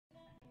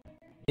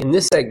In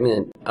this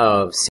segment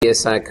of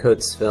CSI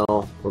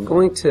Coatesville, we're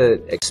going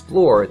to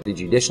explore the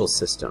judicial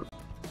system.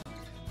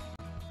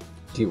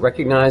 Do you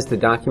recognize the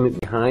document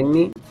behind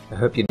me? I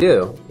hope you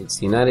do. It's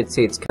the United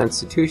States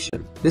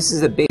Constitution. This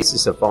is the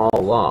basis of all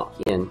law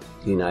in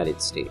the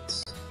United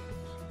States.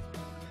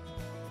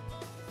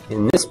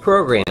 In this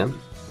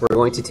program, we're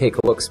going to take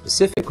a look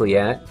specifically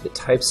at the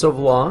types of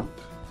law,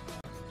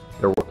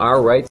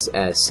 our rights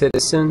as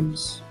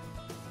citizens,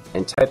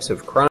 and types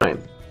of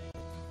crime.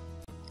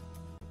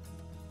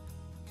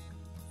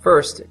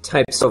 First,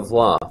 types of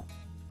law.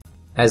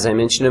 As I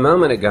mentioned a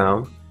moment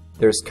ago,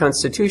 there's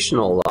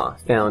constitutional law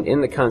found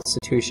in the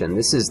Constitution.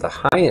 This is the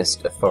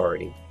highest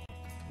authority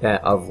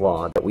of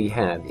law that we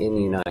have in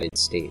the United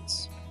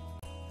States.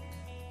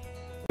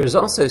 There's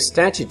also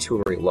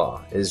statutory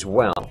law as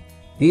well.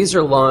 These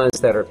are laws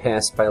that are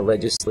passed by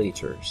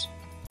legislatures.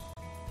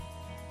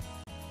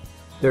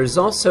 There's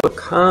also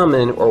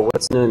common, or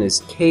what's known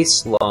as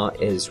case law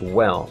as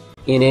well.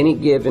 In any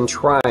given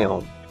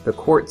trial, the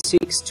court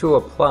seeks to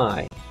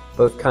apply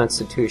both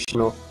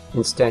constitutional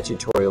and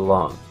statutory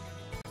law.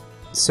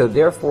 So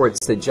therefore,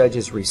 it's the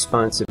judge's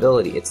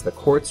responsibility, it's the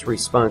court's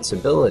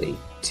responsibility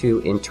to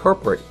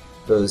interpret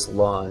those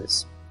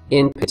laws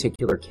in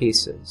particular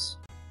cases.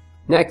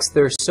 Next,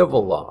 there's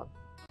civil law.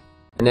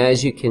 And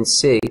as you can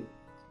see,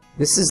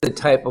 this is the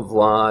type of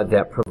law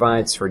that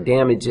provides for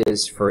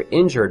damages for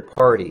injured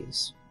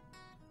parties.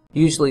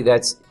 Usually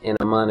that's in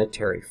a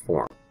monetary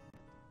form.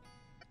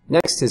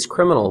 Next is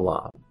criminal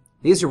law.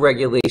 These are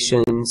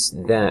regulations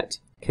that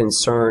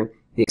concern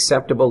the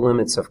acceptable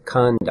limits of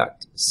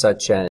conduct,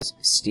 such as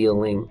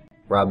stealing,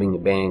 robbing a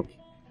bank,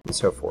 and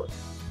so forth.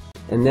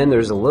 And then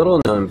there's a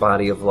little-known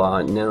body of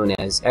law known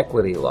as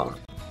equity law.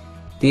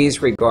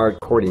 These regard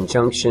court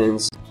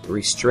injunctions,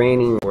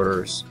 restraining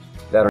orders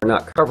that are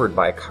not covered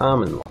by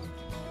common law.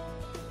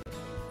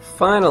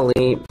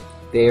 Finally,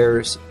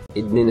 there's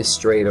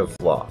administrative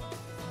law.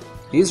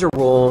 These are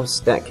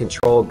rules that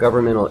control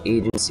governmental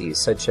agencies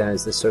such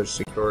as the Social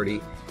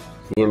Security,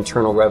 the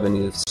Internal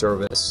Revenue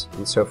Service,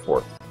 and so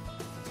forth.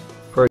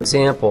 For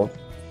example,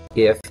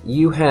 if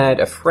you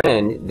had a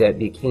friend that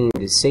became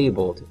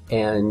disabled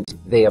and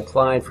they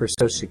applied for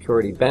Social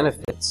Security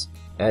benefits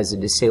as a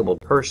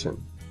disabled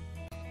person,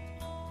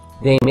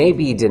 they may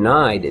be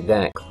denied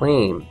that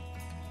claim.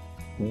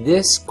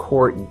 This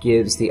court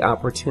gives the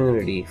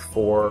opportunity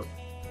for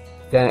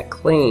that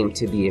claim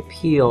to be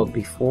appealed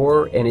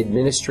before an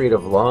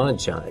administrative law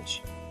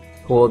judge,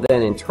 who will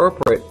then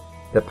interpret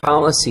the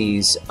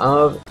policies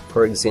of,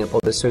 for example,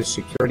 the Social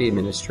Security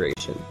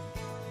Administration,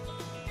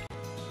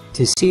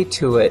 to see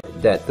to it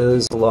that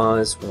those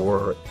laws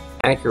were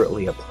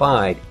accurately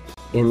applied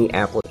in the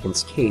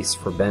applicant's case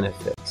for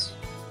benefits.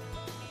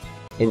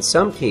 In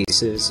some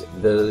cases,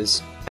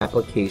 those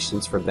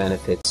applications for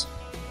benefits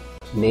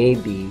may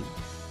be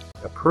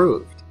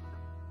approved.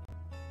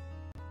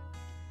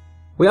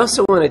 We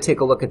also want to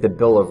take a look at the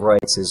Bill of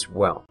Rights as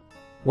well.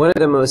 One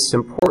of the most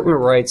important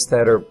rights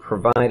that are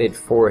provided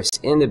for us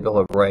in the Bill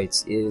of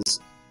Rights is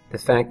the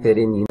fact that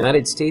in the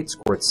United States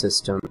court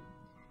system,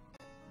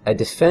 a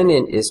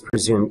defendant is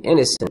presumed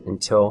innocent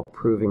until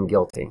proven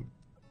guilty.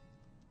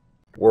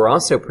 We're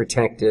also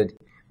protected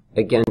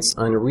against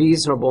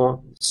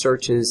unreasonable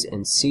searches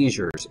and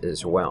seizures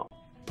as well.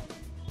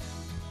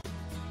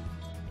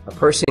 A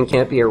person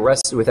can't be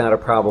arrested without a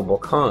probable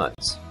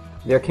cause.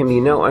 There can be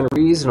no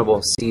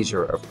unreasonable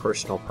seizure of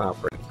personal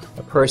property.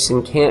 A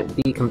person can't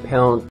be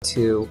compelled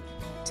to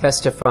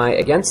testify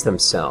against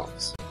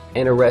themselves.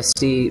 An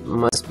arrestee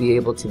must be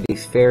able to be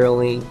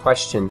fairly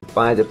questioned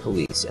by the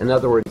police. In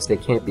other words, they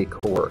can't be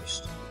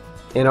coerced.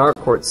 In our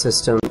court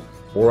system,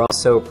 we're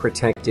also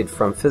protected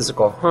from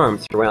physical harm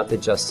throughout the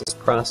justice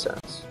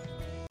process.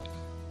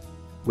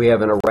 We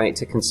have a right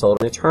to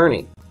consult an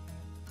attorney.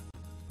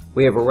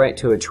 We have a right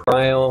to a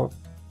trial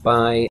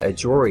by a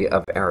jury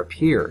of our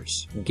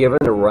peers, given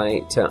the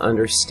right to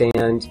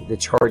understand the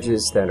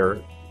charges that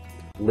are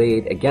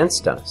laid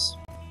against us.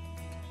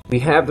 We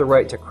have the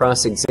right to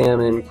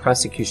cross-examine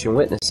prosecution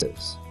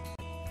witnesses.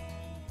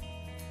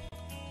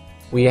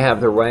 We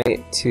have the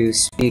right to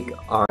speak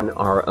on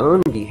our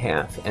own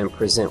behalf and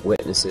present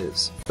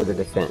witnesses for the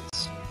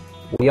defense.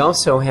 We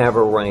also have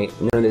a right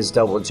known as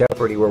double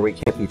jeopardy, where we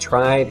can't be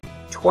tried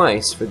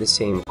twice for the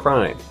same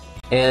crime.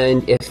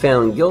 And if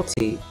found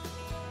guilty,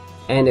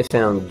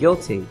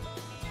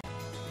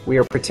 we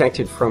are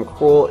protected from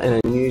cruel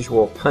and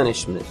unusual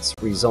punishments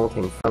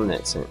resulting from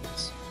that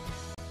sentence.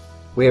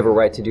 We have a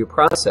right to due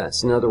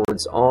process. In other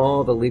words,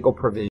 all the legal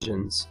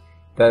provisions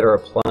that are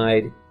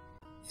applied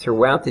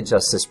throughout the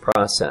justice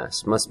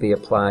process must be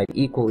applied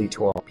equally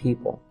to all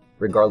people,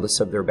 regardless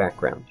of their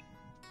background.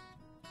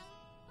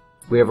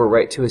 We have a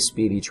right to a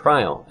speedy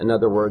trial. In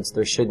other words,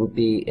 there shouldn't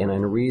be an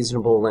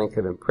unreasonable length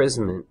of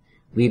imprisonment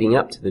leading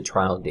up to the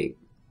trial date.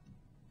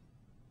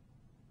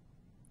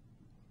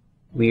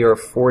 We are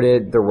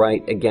afforded the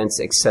right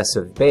against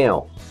excessive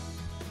bail.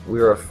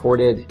 We are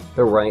afforded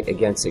the right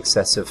against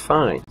excessive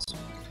fines.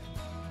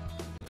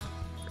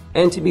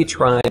 And to be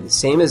tried the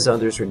same as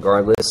others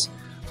regardless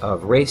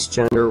of race,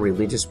 gender,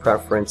 religious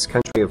preference,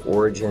 country of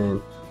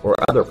origin, or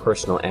other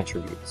personal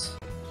attributes.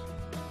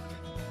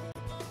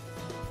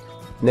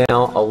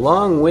 Now,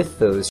 along with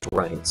those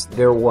rights,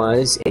 there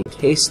was a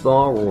case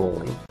law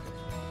ruling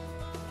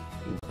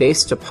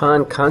based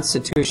upon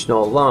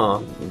constitutional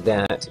law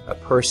that a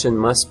person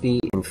must be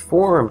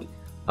informed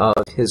of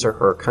his or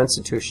her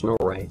constitutional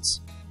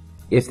rights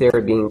if they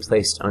are being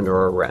placed under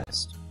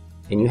arrest.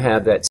 And you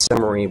have that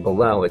summary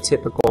below, a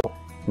typical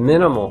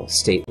minimal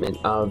statement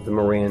of the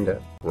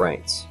Miranda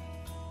rights.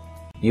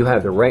 You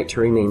have the right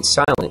to remain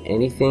silent.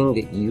 Anything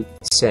that you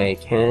say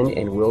can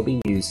and will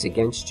be used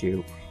against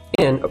you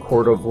in a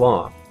court of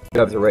law. You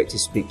have the right to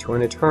speak to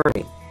an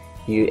attorney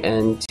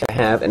and to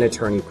have an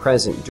attorney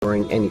present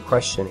during any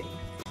questioning.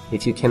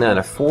 If you cannot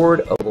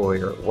afford a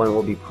lawyer, one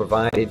will be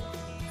provided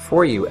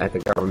for you at the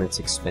government's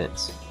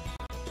expense.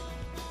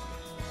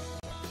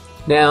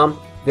 Now,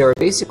 there are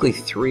basically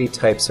three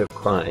types of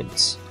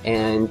crimes,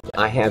 and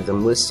I have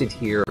them listed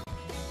here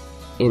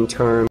in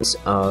terms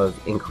of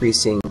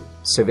increasing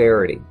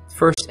severity.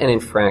 First, an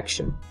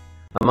infraction.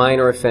 A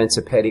minor offense,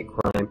 a petty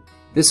crime.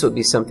 This would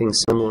be something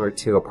similar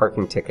to a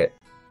parking ticket.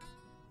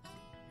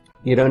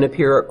 You don't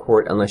appear at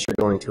court unless you're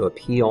going to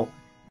appeal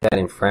that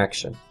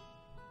infraction.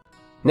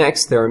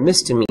 Next, there are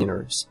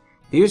misdemeanors.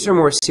 These are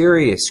more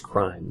serious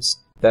crimes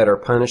that are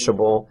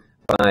punishable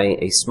by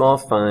a small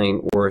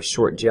fine or a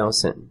short jail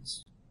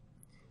sentence.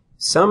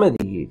 Some of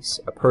these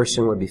a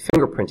person would be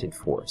fingerprinted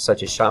for,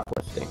 such as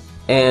shoplifting.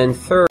 And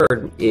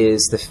third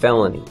is the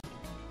felony.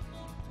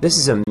 This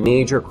is a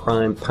major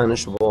crime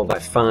punishable by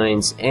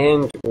fines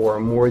and or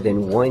more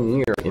than 1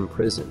 year in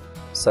prison,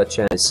 such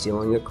as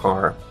stealing a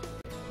car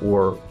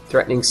or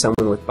threatening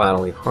someone with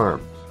bodily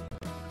harm.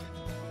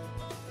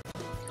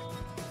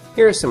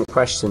 Here are some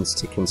questions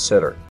to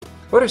consider.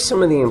 What are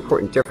some of the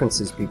important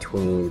differences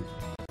between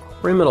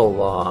criminal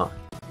law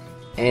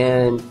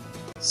and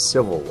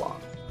civil law?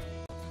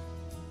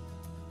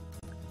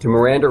 Do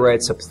Miranda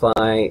rights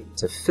apply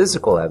to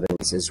physical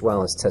evidence as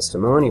well as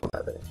testimonial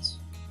evidence?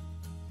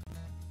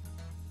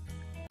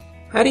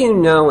 How do you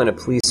know when a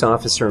police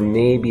officer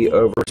may be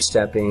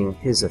overstepping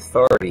his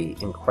authority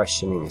in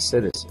questioning a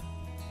citizen?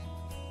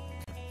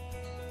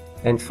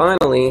 And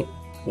finally,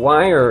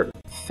 why are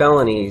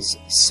felonies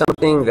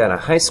something that a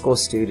high school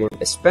student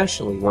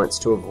especially wants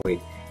to avoid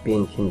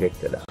being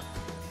convicted of?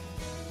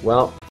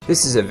 Well,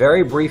 this is a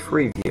very brief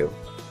review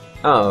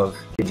of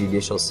the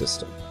judicial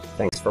system.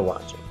 Thanks for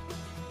watching.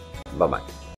 Bye-bye.